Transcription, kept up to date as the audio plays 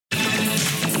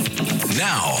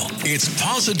Now, it's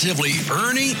Positively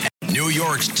Ernie, New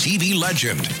York's TV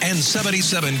legend and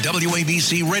 77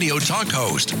 WABC radio talk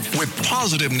host, with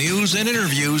positive news and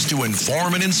interviews to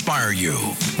inform and inspire you.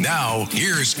 Now,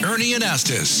 here's Ernie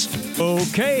Anastas.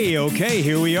 Okay,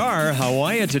 here we are. How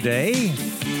are you today?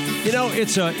 You know,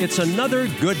 it's another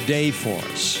good day for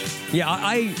us. Yeah,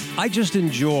 I just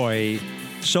enjoy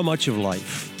so much of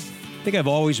life. I think I've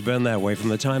always been that way from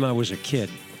the time I was a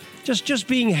kid. Just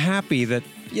being happy that,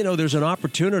 you know, there's an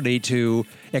opportunity to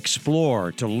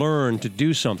explore, to learn, to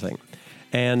do something.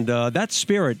 And that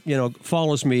spirit, you know,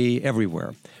 follows me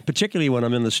everywhere, particularly when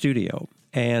I'm in the studio.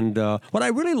 And what I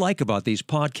really like about these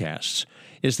podcasts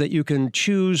is that you can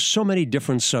choose so many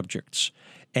different subjects.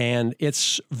 And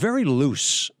it's very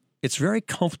loose. It's very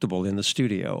comfortable in the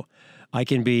studio. I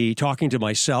can be talking to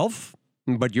myself,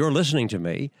 but you're listening to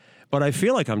me. But I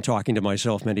feel like I'm talking to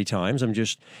myself many times. I'm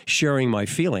just sharing my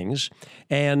feelings.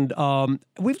 And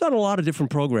we've done a lot of different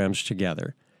programs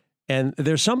together. And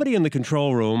there's somebody in the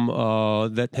control room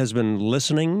that has been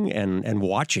listening and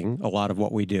watching a lot of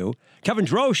what we do. Kevin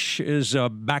Drosch is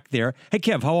back there. Hey,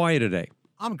 Kev, how are you today?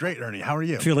 I'm great, Ernie. How are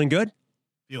you? Feeling good?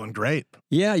 Feeling great.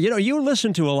 Yeah, you know, you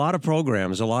listen to a lot of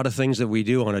programs, a lot of things that we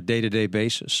do on a day-to-day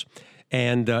basis.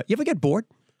 And you ever get bored?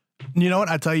 You know what?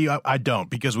 I tell you, I don't,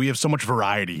 because we have so much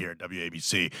variety here at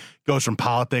WABC. It goes from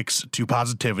politics to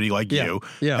positivity like you.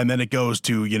 Yeah. And then it goes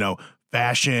to, you know,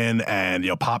 fashion and,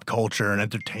 you know, pop culture and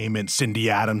entertainment.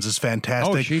 Cindy Adams is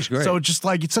fantastic. Oh, she's great. So just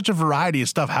like, it's such a variety of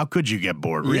stuff. How could you get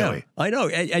bored, really? Yeah, I know.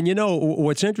 And you know,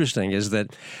 what's interesting is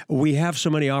that we have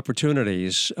so many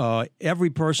opportunities.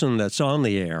 Every person that's on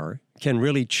the air can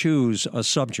really choose a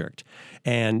subject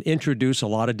and introduce a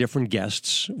lot of different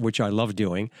guests, which I love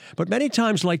doing. But many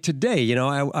times, like today, you know,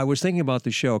 I was thinking about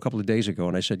the show a couple of days ago,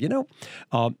 and I said, you know,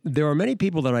 there are many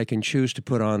people that I can choose to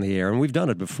put on the air, and we've done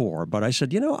it before, but I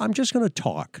said, you know, I'm just going to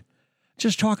talk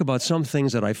about some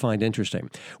things that I find interesting.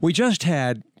 We just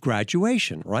had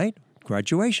graduation, right?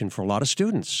 Graduation for a lot of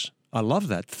students. I love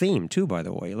that theme, too, by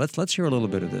the way. Let's hear a little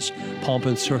bit of this. Pomp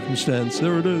and circumstance.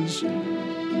 There it is.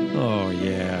 Oh,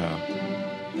 yeah.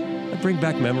 That bring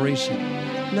back memories.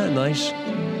 Isn't that nice?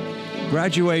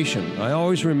 Graduation. I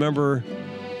always remember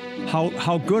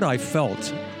how good I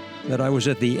felt that I was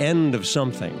at the end of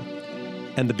something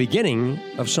and the beginning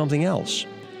of something else.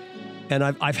 And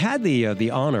I've had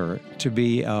the honor to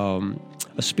be a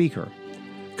speaker,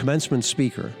 commencement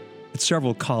speaker at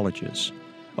several colleges.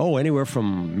 Oh, anywhere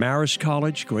from Marist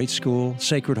College, great school,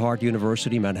 Sacred Heart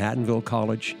University, Manhattanville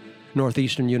College,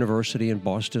 Northeastern University in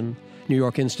Boston, New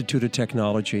York Institute of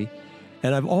Technology.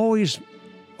 And I've always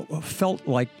felt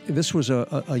like this was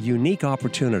a unique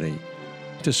opportunity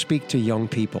to speak to young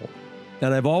people.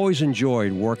 And I've always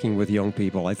enjoyed working with young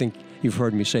people. I think you've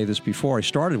heard me say this before. I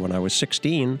started when I was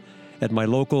 16 at my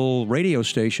local radio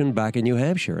station back in New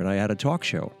Hampshire, and I had a talk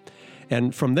show.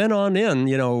 And from then on in,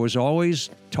 you know, it was always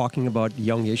talking about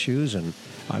young issues, and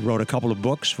I wrote a couple of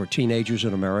books for teenagers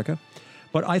in America.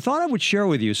 But I thought I would share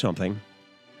with you something,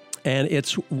 and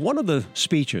it's one of the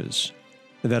speeches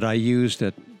that I used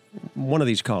at one of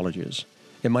these colleges.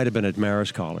 It might have been at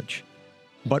Marist College.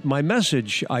 But my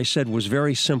message, I said, was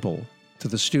very simple to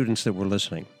the students that were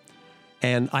listening.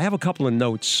 And I have a couple of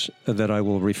notes that I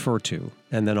will refer to,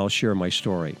 and then I'll share my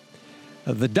story.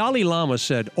 The Dalai Lama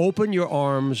said, "Open your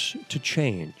arms to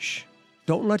change.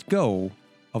 Don't let go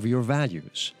of your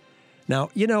values."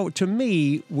 Now, you know, to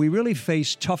me, we really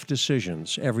face tough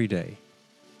decisions every day.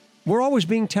 We're always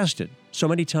being tested so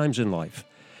many times in life.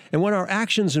 And when our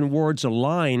actions and words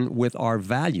align with our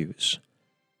values,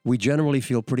 we generally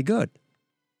feel pretty good.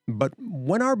 But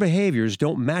when our behaviors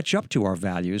don't match up to our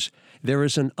values, there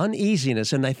is an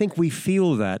uneasiness, and I think we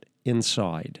feel that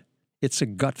inside. It's a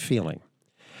gut feeling.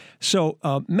 So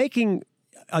making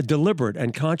a deliberate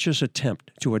and conscious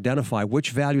attempt to identify which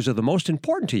values are the most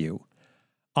important to you,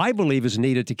 I believe, is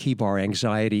needed to keep our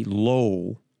anxiety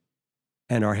low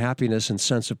and our happiness and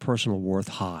sense of personal worth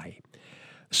high.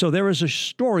 So there is a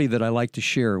story that I like to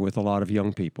share with a lot of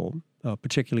young people,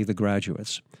 particularly the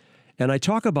graduates. And I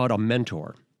talk about a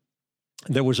mentor.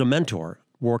 There was a mentor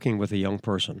working with a young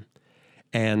person.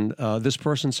 And this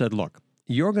person said, look,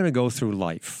 you're going to go through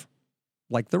life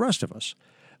like the rest of us.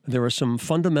 There are some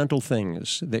fundamental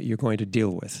things that you're going to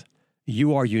deal with.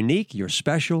 You are unique, you're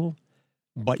special,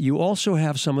 but you also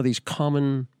have some of these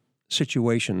common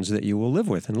situations that you will live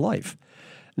with in life.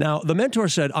 Now, the mentor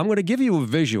said, I'm going to give you a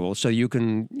visual so you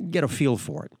can get a feel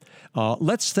for it.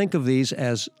 Let's think of these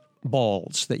as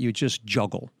balls that you just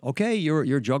juggle, okay?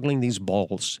 You're juggling these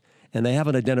balls, and they have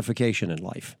an identification in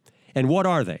life. And what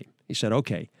are they? He said,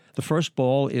 okay, the first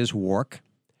ball is work,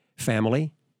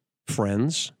 family,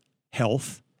 friends,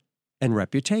 health, and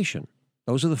reputation.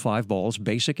 Those are the 5 balls,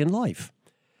 basic in life.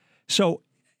 So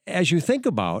as you think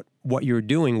about what you're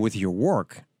doing with your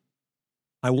work,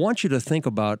 I want you to think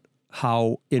about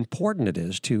how important it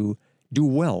is to do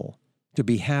well, to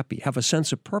be happy, have a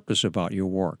sense of purpose about your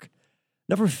work.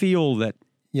 Never feel that,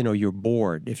 you're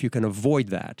bored. If you can avoid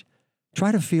that,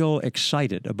 try to feel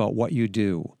excited about what you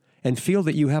do and feel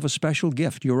that you have a special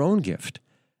gift, your own gift,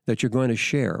 that you're going to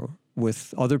share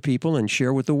with other people and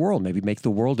share with the world, maybe make the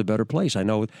world a better place. I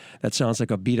know that sounds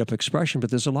like a beat-up expression, but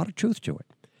there's a lot of truth to it.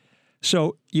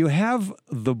 So you have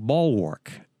the ball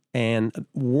work, and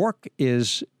work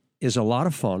is a lot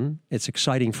of fun. It's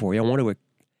exciting for you. I want to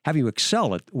have you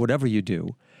excel at whatever you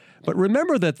do. But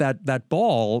remember that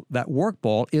ball, that work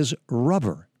ball, is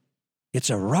rubber. It's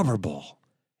a rubber ball,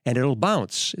 and it'll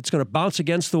bounce. It's going to bounce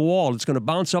against the wall. It's going to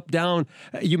bounce up, down.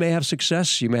 You may have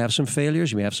success. You may have some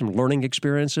failures. You may have some learning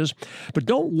experiences. But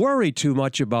don't worry too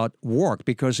much about work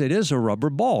because it is a rubber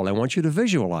ball. I want you to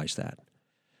visualize that.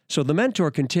 So the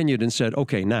mentor continued and said,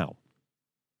 okay, now,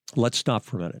 let's stop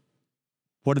for a minute.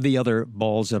 What are the other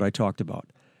balls that I talked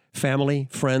about? Family,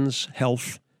 friends,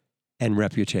 health, and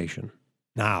reputation.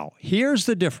 Now, here's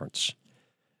the difference.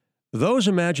 Those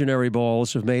imaginary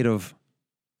balls are made of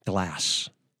glass,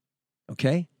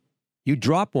 okay? You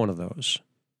drop one of those,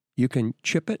 you can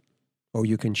chip it or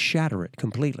you can shatter it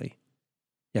completely.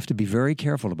 You have to be very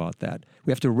careful about that.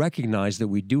 We have to recognize that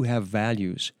we do have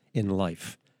values in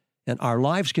life. And our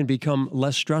lives can become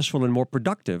less stressful and more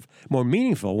productive, more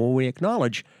meaningful when we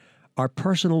acknowledge our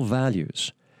personal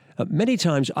values. Many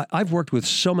times, I've worked with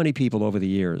so many people over the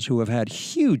years who have had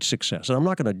huge success, and I'm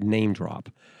not going to name drop,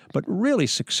 but really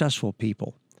successful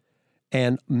people.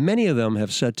 And many of them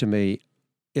have said to me,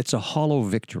 it's a hollow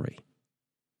victory.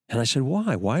 And I said,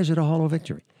 why? Why is it a hollow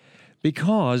victory?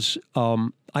 Because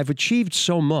I've achieved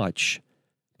so much,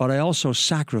 but I also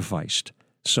sacrificed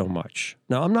so much.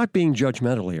 Now, I'm not being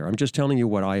judgmental here. I'm just telling you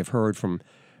what I have heard from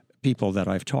people that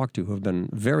I've talked to who have been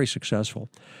very successful.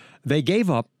 They gave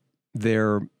up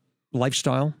their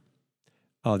lifestyle.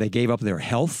 They gave up their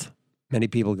health. Many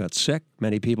people got sick.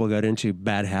 Many people got into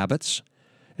bad habits.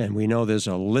 And we know there's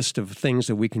a list of things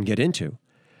that we can get into.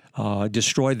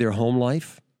 Destroyed their home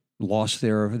life, lost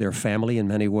their family in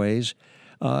many ways.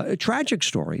 Tragic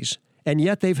stories. And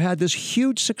yet they've had this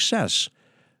huge success.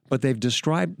 But they've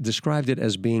described it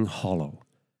as being hollow,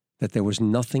 that there was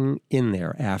nothing in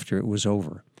there after it was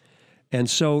over. And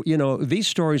so, these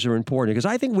stories are important because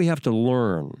I think we have to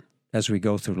learn as we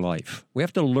go through life. We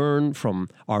have to learn from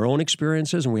our own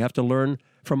experiences, and we have to learn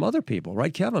from other people,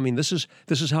 right, Kev? I mean, this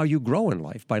is how you grow in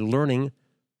life, by learning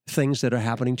things that are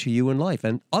happening to you in life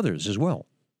and others as well.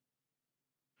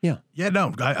 Yeah. Yeah,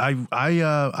 no,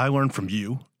 I learn from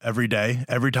you every day.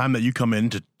 Every time that you come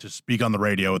in to speak on the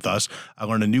radio with us, I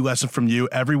learn a new lesson from you.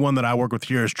 Everyone that I work with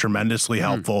here is tremendously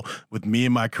helpful with me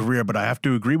and my career, but I have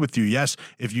to agree with you. Yes,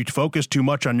 if you focus too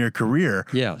much on your career,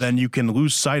 then you can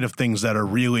lose sight of things that are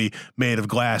really made of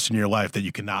glass in your life that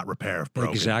you cannot repair if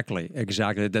broken.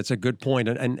 Exactly. That's a good point.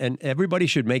 And everybody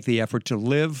should make the effort to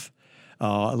live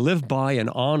by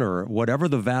and honor whatever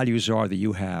the values are that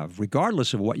you have,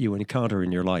 regardless of what you encounter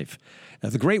in your life.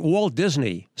 The great Walt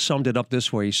Disney summed it up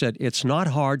this way. He said, it's not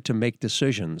hard to make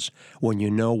decisions when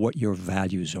you know what your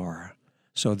values are.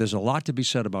 So there's a lot to be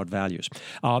said about values.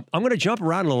 I'm going to jump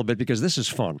around a little bit because this is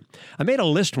fun. I made a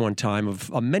list one time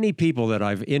of many people that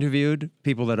I've interviewed,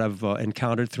 people that I've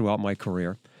encountered throughout my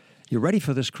career. You ready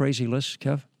for this crazy list,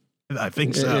 Kev? I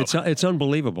think so. It's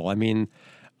unbelievable. I mean,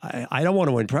 I don't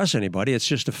want to impress anybody. It's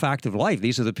just a fact of life.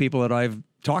 These are the people that I've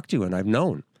talked to and I've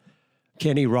known.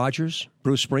 Kenny Rogers,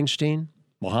 Bruce Springsteen,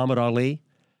 Muhammad Ali,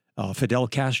 Fidel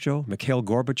Castro, Mikhail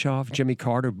Gorbachev, Jimmy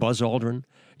Carter, Buzz Aldrin,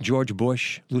 George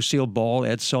Bush, Lucille Ball,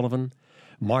 Ed Sullivan,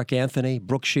 Mark Anthony,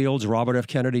 Brooke Shields, Robert F.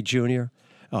 Kennedy Jr.,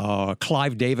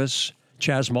 Clive Davis,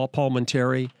 Chaz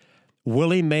Palminteri,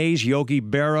 Willie Mays, Yogi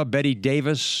Berra, Betty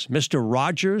Davis, Mr.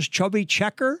 Rogers, Chubby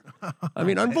Checker. I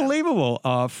mean, unbelievable.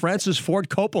 Francis Ford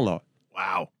Coppola.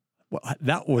 Wow. Well,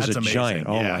 that's a amazing. Giant.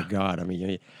 Oh, my God. I mean,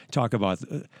 you talk about,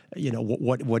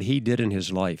 what he did in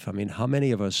his life. I mean, how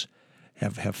many of us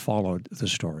have followed the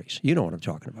stories? You know what I'm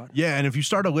talking about. Yeah, and if you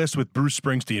start a list with Bruce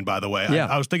Springsteen, by the way,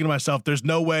 I was thinking to myself, there's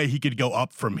no way he could go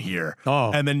up from here.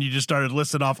 Oh. And then you just started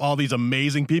listing off all these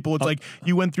amazing people. It's like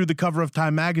you went through the cover of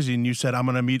Time magazine and you said, I'm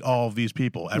going to meet all of these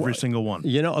people, every single one.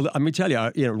 Let me tell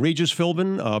you, Regis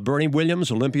Philbin, Bernie Williams,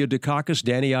 Olympia Dukakis,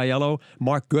 Danny Aiello,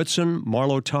 Mark Goodson,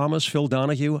 Marlo Thomas, Phil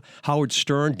Donahue, Howard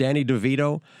Stern, Danny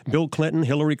DeVito, Bill Clinton,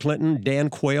 Hillary Clinton, Dan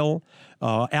Quayle,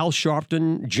 Al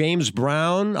Sharpton, James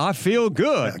Brown. I feel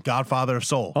good. Yeah, Godfather of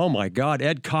Soul. Oh, my God.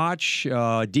 Ed Koch,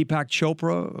 Deepak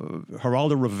Chopra,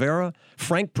 Geraldo Rivera,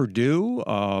 Frank Perdue,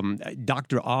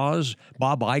 Dr. Oz,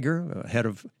 Bob Iger, head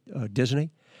of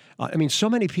Disney. I mean, so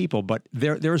many people. But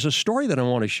there's a story that I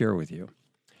want to share with you.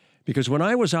 Because when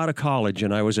I was out of college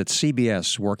and I was at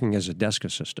CBS working as a desk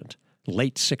assistant,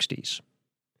 late 60s,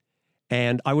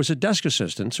 and I was a desk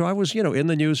assistant, so I was, in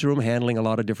the newsroom handling a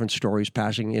lot of different stories,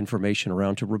 passing information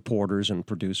around to reporters and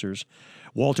producers.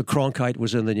 Walter Cronkite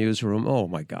was in the newsroom. Oh,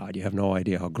 my God, you have no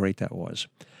idea how great that was.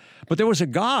 But there was a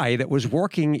guy that was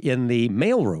working in the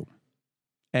mailroom,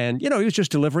 and, he was just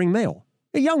delivering mail,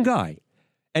 a young guy.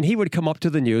 And he would come up to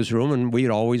the newsroom, and we'd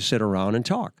always sit around and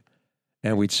talk.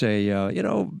 And we'd say,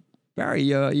 Barry,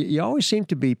 you always seem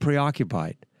to be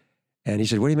preoccupied. And he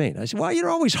said, what do you mean? I said, well, you're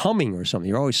always humming or something.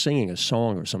 You're always singing a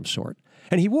song or some sort.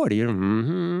 And he would.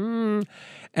 And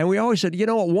we always said, you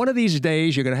know what? One of these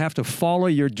days, you're going to have to follow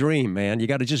your dream, man. You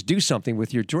got to just do something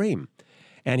with your dream.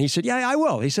 And he said, yeah, I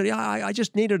will. He said, yeah, I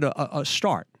just needed a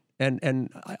start.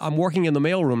 And I'm working in the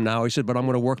mailroom now. He said, but I'm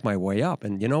going to work my way up.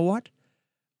 And you know what?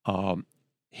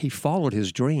 He followed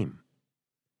his dream.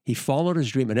 He followed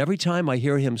his dream. And every time I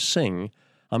hear him sing,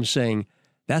 I'm saying,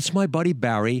 that's my buddy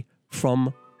Barry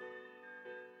from...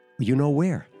 you know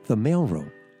where? The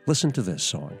mailroom. Listen to this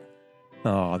song.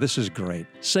 Oh, this is great.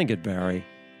 Sing it, Barry.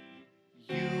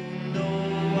 You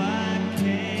know I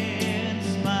can't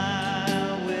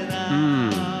smile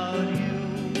without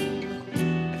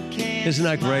you. Isn't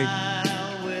that great?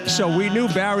 So we knew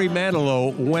Barry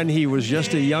Manilow when he was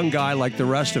just a young guy like the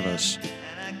rest of us.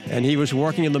 And he was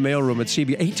working in the mailroom at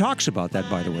CBS. He talks about that,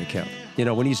 by the way, Kev.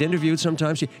 When he's interviewed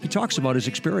sometimes, he talks about his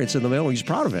experience in the mailroom. He's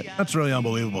proud of it. That's a really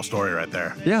unbelievable story right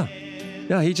there. Yeah.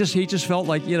 Yeah, he just felt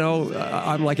like,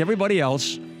 I'm like everybody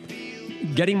else,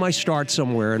 getting my start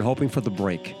somewhere and hoping for the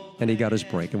break. And he got his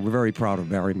break. And we're very proud of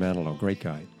Barry Manilow. Great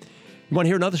guy. You want to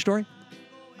hear another story?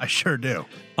 I sure do.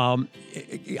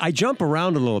 I jump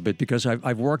around a little bit because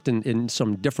I've worked in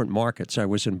some different markets. I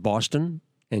was in Boston,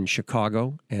 in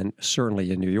Chicago, and certainly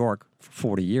in New York for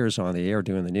 40 years on the air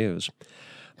doing the news.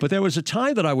 But there was a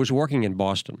time that I was working in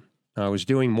Boston. I was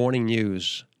doing morning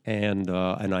news, and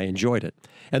I enjoyed it.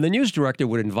 And the news director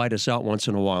would invite us out once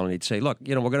in a while, and he'd say, look,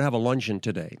 we're going to have a luncheon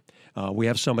today. We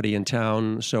have somebody in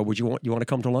town, so you want to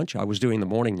come to lunch? I was doing the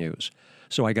morning news,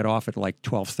 so I got off at like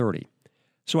 12:30.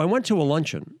 So I went to a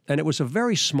luncheon, and it was a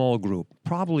very small group,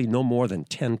 probably no more than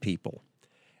 10 people.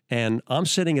 And I'm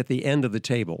sitting at the end of the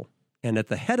table, and at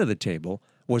the head of the table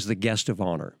was the guest of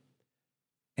honor.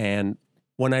 And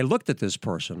when I looked at this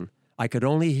person, I could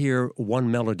only hear one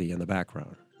melody in the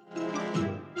background.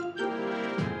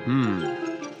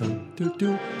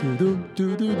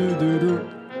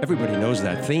 Everybody knows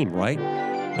that theme, right?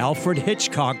 Alfred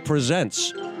Hitchcock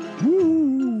Presents.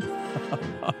 Woo!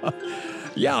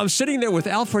 Yeah, I'm sitting there with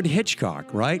Alfred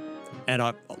Hitchcock, right? And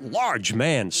a large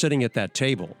man sitting at that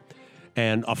table,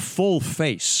 and a full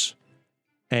face.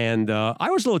 And I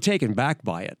was a little taken back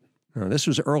by it. This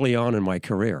was early on in my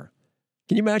career.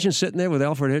 Can you imagine sitting there with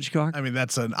Alfred Hitchcock? I mean,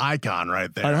 that's an icon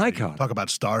right there. An icon. Talk about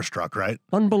starstruck, right?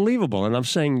 Unbelievable. And I'm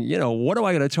saying, what am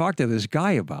I going to talk to this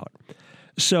guy about?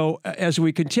 So as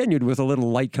we continued with a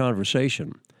little light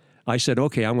conversation, I said,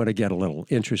 okay, I'm going to get a little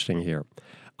interesting here.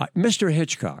 Mr.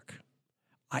 Hitchcock,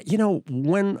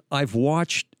 when I've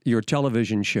watched your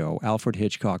television show, Alfred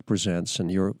Hitchcock Presents,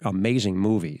 and your amazing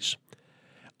movies,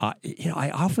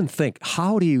 I often think,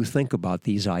 how do you think about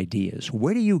these ideas?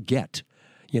 Where do you get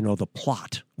the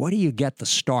plot? Where do you get the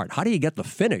start? How do you get the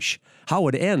finish? How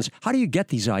it ends? How do you get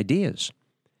these ideas?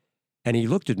 And he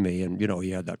looked at me and,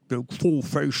 he had that big full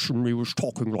face and he was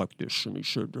talking like this. And he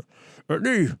said,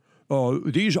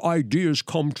 these ideas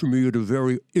come to me at a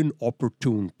very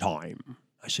inopportune time.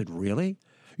 I said, really?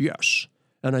 Yes.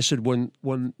 And I said,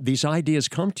 when these ideas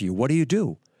come to you, what do you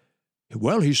do?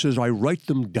 Well, he says, I write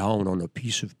them down on a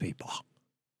piece of paper.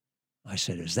 I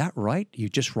said, is that right? You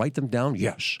just write them down?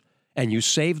 Yes. And you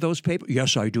save those papers?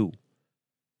 Yes, I do.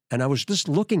 And I was just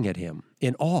looking at him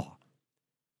in awe.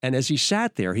 And as he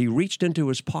sat there, he reached into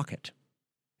his pocket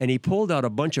and he pulled out a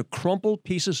bunch of crumpled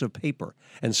pieces of paper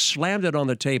and slammed it on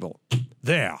the table.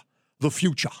 There, the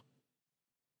future.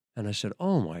 And I said,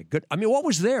 oh, my goodness. I mean, what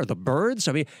was there? The birds?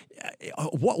 I mean,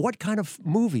 what kind of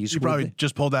movies? You probably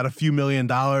just pulled out a few $1 million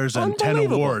and 10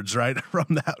 awards, right, from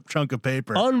that chunk of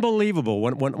paper. Unbelievable.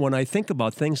 When I think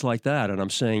about things like that, and I'm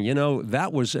saying,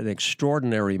 that was an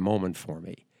extraordinary moment for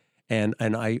me. And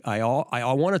I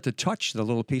wanted to touch the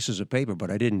little pieces of paper,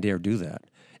 but I didn't dare do that.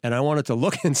 And I wanted to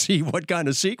look and see what kind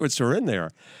of secrets are in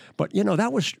there. But,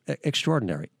 that was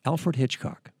extraordinary. Alfred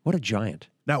Hitchcock, what a giant.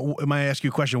 Now, may I ask you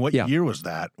a question? What year was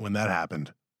that when that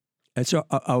happened? It's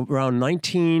around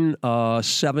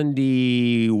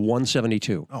 1971,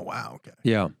 72. Oh, wow. Okay.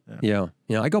 Yeah.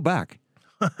 I go back.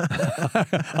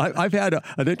 I've had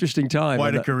an interesting time.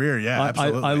 Quite a career, yeah,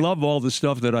 absolutely. I love all the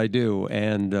stuff that I do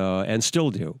and still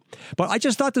do. But I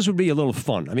just thought this would be a little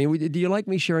fun. I mean, do you like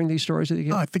me sharing these stories with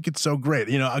you? Oh, I think it's so great.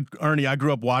 You know, Ernie, I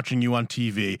grew up watching you on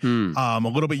TV. A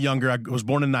little bit younger. I was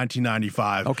born in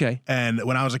 1995. Okay. And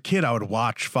when I was a kid, I would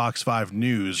watch Fox 5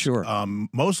 News. Sure.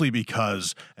 Mostly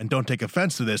because, and don't take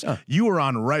offense to this, you were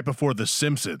on right before The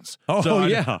Simpsons. Oh, so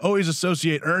yeah. I always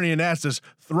associate Ernie Anastas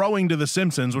throwing to The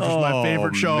Simpsons, which was my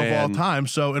favorite show of all time.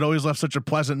 So it always left such a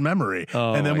pleasant memory.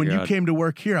 And then when you came to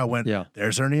work here, I went,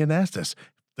 there's Ernie Anastas,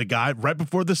 the guy right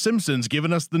before The Simpsons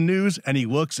giving us the news, and he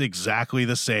looks exactly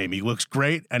the same. He looks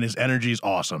great, and his energy is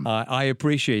awesome. I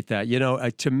appreciate that. You know,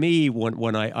 to me,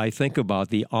 when I think about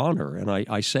the honor, and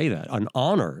I say that, an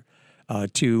honor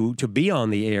to be on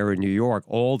the air in New York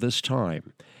all this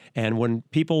time. And when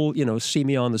people, see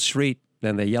me on the street,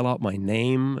 then they yell out my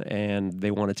name and they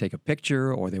want to take a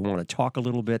picture or they want to talk a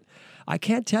little bit. I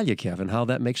can't tell you, Kevin, how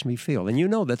that makes me feel.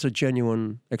 And that's a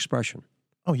genuine expression.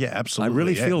 Oh, yeah, absolutely. I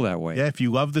really feel that way. Yeah, if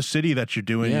you love the city that you're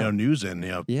doing news in,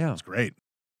 it's great.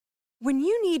 When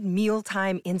you need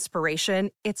mealtime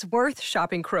inspiration, it's worth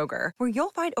shopping Kroger, where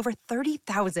you'll find over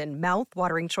 30,000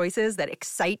 mouth-watering choices that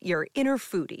excite your inner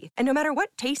foodie. And no matter what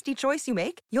tasty choice you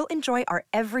make, you'll enjoy our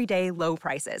everyday low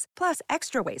prices, plus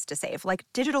extra ways to save, like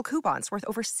digital coupons worth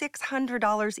over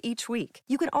 $600 each week.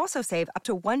 You can also save up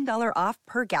to $1 off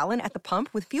per gallon at the pump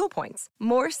with fuel points.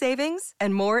 More savings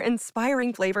and more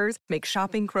inspiring flavors make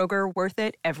shopping Kroger worth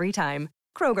it every time.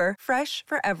 Kroger, fresh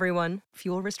for everyone.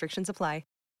 Fuel restrictions apply.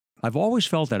 I've always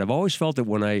felt that. I've always felt that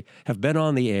when I have been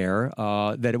on the air,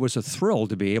 that it was a thrill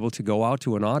to be able to go out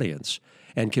to an audience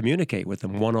and communicate with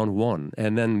them one-on-one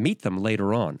and then meet them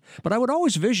later on. But I would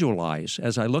always visualize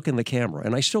as I look in the camera,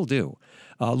 and I still do,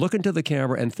 look into the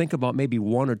camera and think about maybe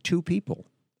one or two people.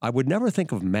 I would never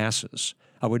think of masses.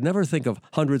 I would never think of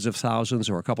hundreds of thousands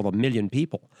or a couple of million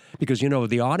people because,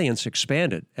 the audience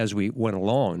expanded as we went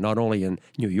along, not only in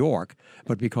New York,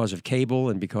 but because of cable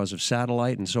and because of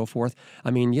satellite and so forth.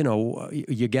 I mean,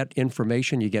 you get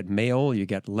information, you get mail, you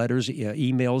get letters,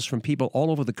 emails from people all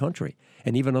over the country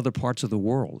and even other parts of the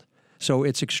world. So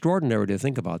it's extraordinary to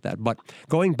think about that. But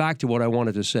going back to what I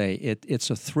wanted to say,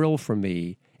 it's a thrill for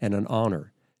me and an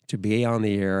honor to be on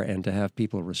the air and to have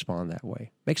people respond that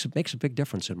way. Makes a big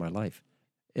difference in my life.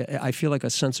 I feel like a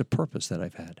sense of purpose that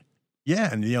I've had.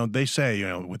 Yeah, and they say,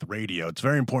 with radio, it's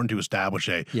very important to establish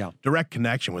a direct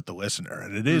connection with the listener.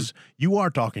 And it is, you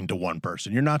are talking to one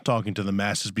person. You're not talking to the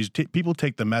masses because people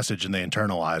take the message and they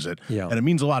internalize it. Yeah. And it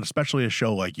means a lot, especially a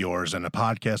show like yours and a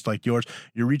podcast like yours.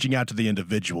 You're reaching out to the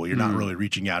individual. You're not really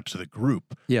reaching out to the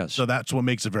group. Yes. So that's what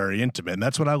makes it very intimate. And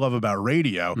that's what I love about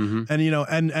radio and,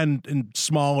 and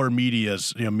smaller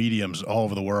mediums all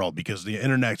over the world because the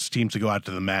internet seems to go out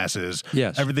to the masses.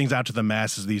 Yes. Everything's out to the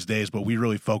masses these days, but we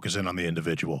really focus in on the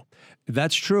individual.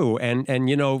 That's true. And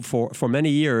for many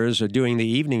years doing the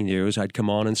evening news, I'd come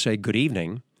on and say good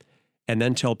evening and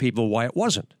then tell people why it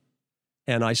wasn't.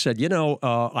 And I said,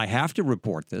 I have to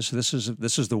report this. This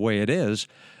is the way it is.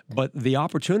 But the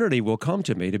opportunity will come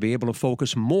to me to be able to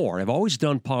focus more. I've always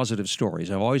done positive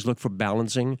stories. I've always looked for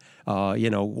balancing,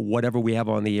 whatever we have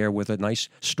on the air with a nice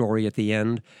story at the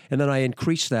end. And then I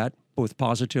increased that with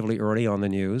Positively Ernie on the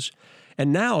news.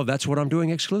 And now that's what I'm doing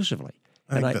exclusively.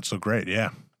 I think that's so great,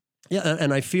 yeah. Yeah,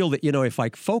 and I feel that, if I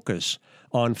focus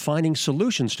on finding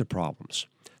solutions to problems,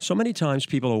 so many times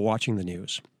people are watching the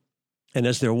news, and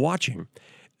as they're watching,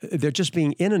 they're just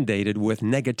being inundated with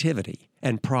negativity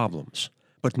and problems,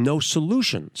 but no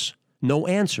solutions, no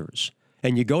answers.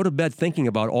 And you go to bed thinking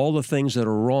about all the things that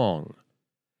are wrong.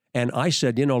 And I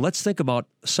said, let's think about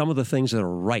some of the things that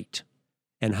are right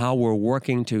and how we're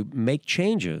working to make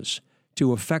changes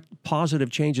to affect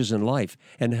positive changes in life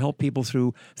and help people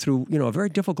through a very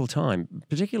difficult time.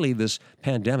 Particularly this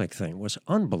pandemic thing was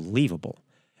unbelievable.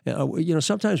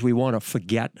 Sometimes we want to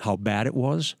forget how bad it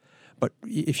was. But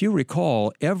if you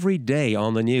recall, every day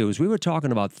on the news, we were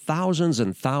talking about thousands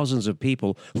and thousands of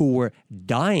people who were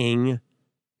dying,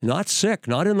 not sick,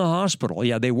 not in the hospital.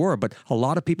 Yeah, they were, but a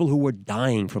lot of people who were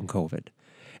dying from COVID.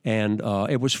 And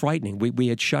it was frightening. We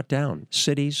had shut down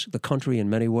cities, the country in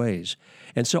many ways.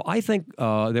 And so I think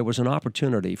there was an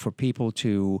opportunity for people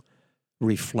to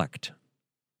reflect.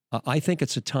 I think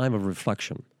it's a time of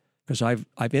reflection because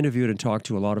I've interviewed and talked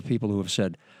to a lot of people who have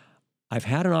said, I've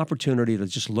had an opportunity to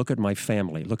just look at my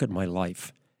family, look at my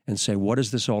life, and say, what is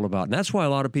this all about? And that's why a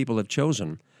lot of people have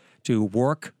chosen to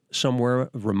work somewhere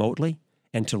remotely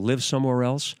and to live somewhere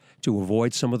else, to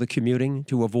avoid some of the commuting,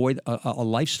 to avoid a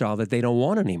lifestyle that they don't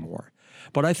want anymore.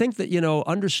 But I think that,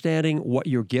 understanding what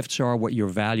your gifts are, what your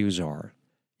values are,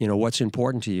 what's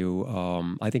important to you,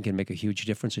 I think can make a huge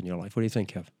difference in your life. What do you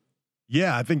think, Kev?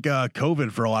 Yeah, I think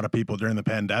COVID for a lot of people during the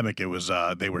pandemic, it was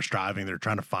they were striving. They were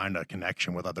trying to find a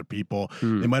connection with other people.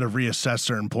 They might have reassessed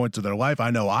certain points of their life. I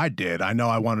know I did. I know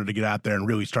I wanted to get out there and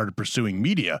really started pursuing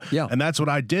media. Yeah. And that's what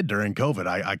I did during COVID.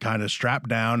 I kind of strapped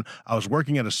down. I was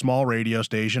working at a small radio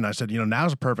station. I said,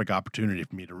 now's a perfect opportunity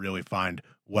for me to really find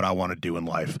what I want to do in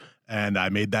life. And I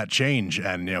made that change,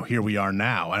 and here we are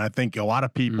now. And I think a lot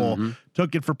of people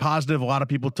took it for positive. A lot of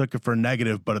people took it for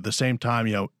negative. But at the same time,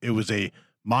 it was a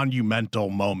monumental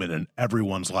moment in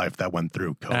everyone's life that went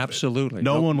through COVID. Absolutely.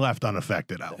 No one left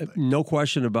unaffected, I don't think. No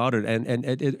question about it. And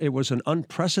it was an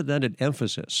unprecedented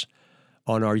emphasis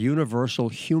on our universal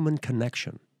human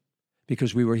connection,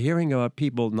 because we were hearing about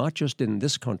people not just in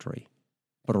this country,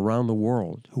 but around the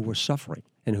world who were suffering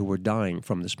and who were dying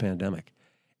from this pandemic.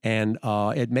 And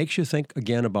it makes you think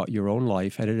again about your own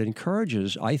life, and it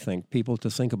encourages, I think, people to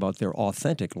think about their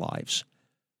authentic lives.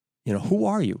 Who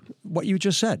are you? What you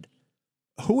just said.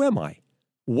 Who am I?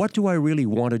 What do I really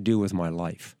want to do with my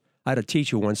life? I had a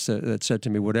teacher once that said to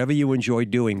me, whatever you enjoy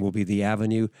doing will be the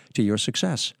avenue to your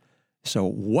success. So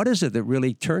what is it that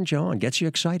really turns you on, gets you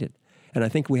excited? And I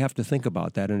think we have to think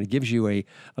about that, and it gives you a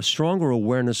stronger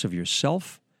awareness of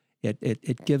yourself.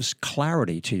 It gives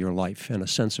clarity to your life and a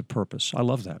sense of purpose. I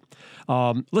love that.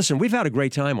 Listen, we've had a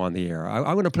great time on the air.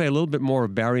 I'm going to play a little bit more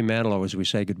of Barry Manilow as we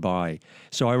say goodbye.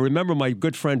 So I remember my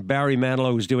good friend Barry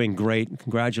Manilow, who's doing great.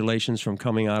 Congratulations from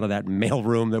coming out of that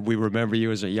mailroom that we remember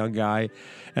you as a young guy,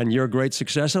 and your great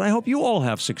success. And I hope you all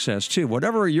have success too.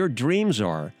 Whatever your dreams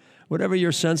are, whatever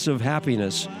your sense of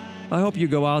happiness, I hope you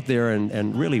go out there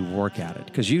and really work at it,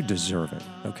 because you deserve it,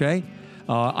 okay?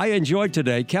 I enjoyed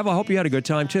today. Kev, I hope you had a good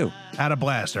time, too. Had a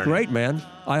blast, Ernie. Great, man.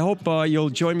 I hope you'll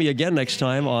join me again next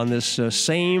time on this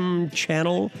same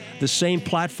channel, the same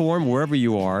platform, wherever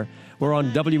you are. We're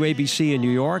on WABC in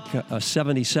New York,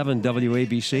 77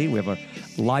 WABC. We have a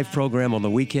live program on the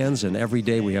weekends, and every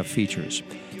day we have features.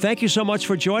 Thank you so much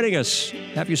for joining us.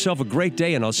 Have yourself a great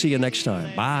day, and I'll see you next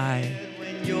time. Bye.